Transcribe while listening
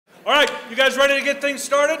All right, you guys ready to get things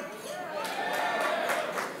started?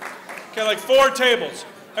 Okay, like 4 tables.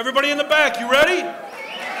 Everybody in the back, you ready?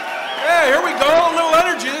 Yeah, here we go, a little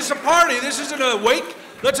energy. This is a party, this isn't a wake.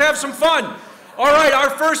 Let's have some fun. All right,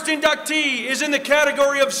 our first inductee is in the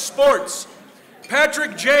category of sports.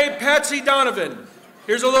 Patrick J. Patsy Donovan.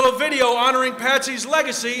 Here's a little video honoring Patsy's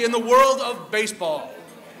legacy in the world of baseball.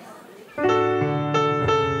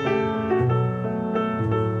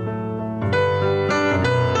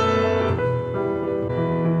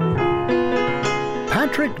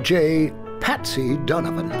 Patrick J. Patsy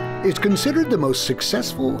Donovan is considered the most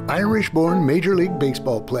successful Irish-born Major League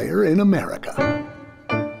Baseball player in America.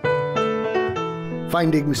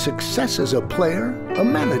 Finding success as a player, a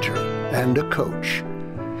manager, and a coach.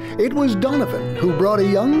 It was Donovan who brought a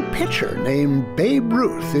young pitcher named Babe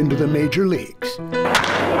Ruth into the major leagues.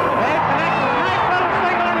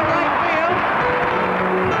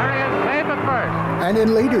 And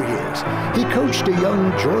in later years, he coached a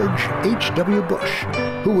young George H.W. Bush,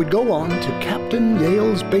 who would go on to captain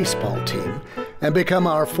Yale's baseball team and become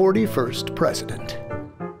our 41st president.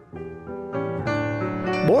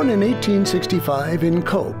 Born in 1865 in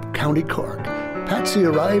Cope, County Cork, Patsy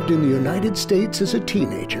arrived in the United States as a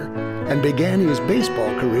teenager and began his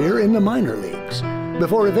baseball career in the minor leagues,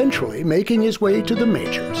 before eventually making his way to the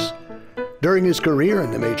majors. During his career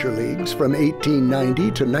in the major leagues from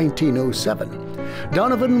 1890 to 1907,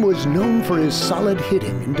 Donovan was known for his solid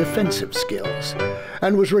hitting and defensive skills,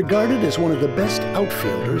 and was regarded as one of the best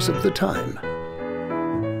outfielders of the time.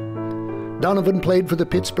 Donovan played for the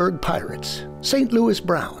Pittsburgh Pirates, St. Louis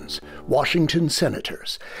Browns, Washington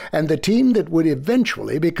Senators, and the team that would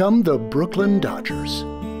eventually become the Brooklyn Dodgers.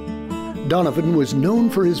 Donovan was known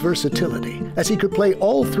for his versatility, as he could play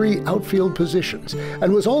all 3 outfield positions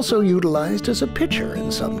and was also utilized as a pitcher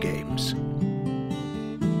in some games.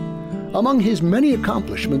 Among his many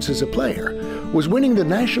accomplishments as a player was winning the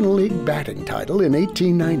National League batting title in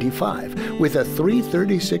 1895 with a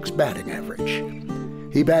 .336 batting average.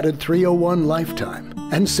 He batted .301 lifetime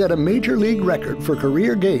and set a major league record for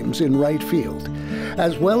career games in right field,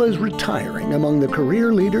 as well as retiring among the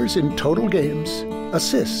career leaders in total games,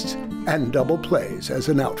 assists, and double plays as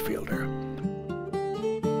an outfielder.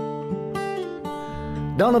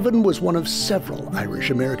 Donovan was one of several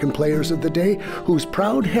Irish-American players of the day whose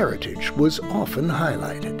proud heritage was often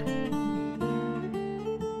highlighted.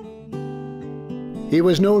 He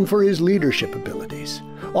was known for his leadership abilities,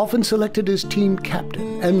 often selected as team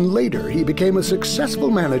captain, and later he became a successful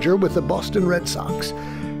manager with the Boston Red Sox,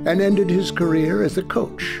 and ended his career as a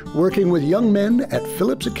coach, working with young men at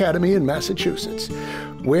Phillips Academy in Massachusetts,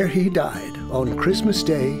 where he died on Christmas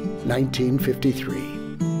Day, 1953.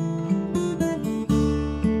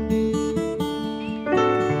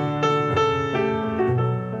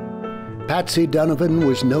 Patsy Donovan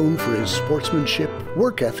was known for his sportsmanship,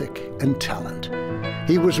 work ethic, and talent.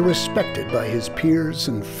 He was respected by his peers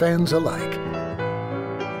and fans alike.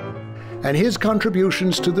 And his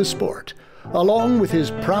contributions to the sport, along with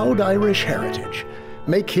his proud Irish heritage,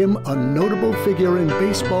 make him a notable figure in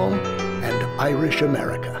baseball and Irish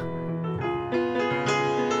America.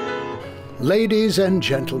 Ladies and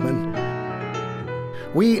gentlemen,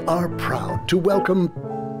 we are proud to welcome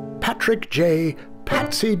Patrick J.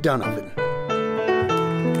 Patsy Donovan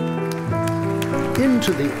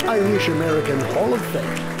into the Irish American Hall of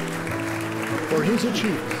Fame for his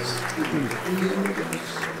achievements in the field of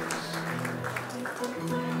sports.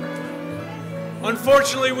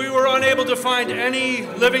 Unfortunately, we were unable to find any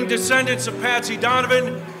living descendants of Patsy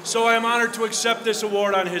Donovan, so I am honored to accept this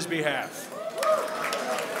award on his behalf.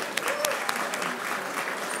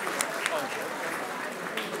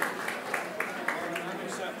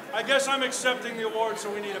 I guess I'm accepting the award,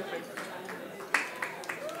 so we need a picture.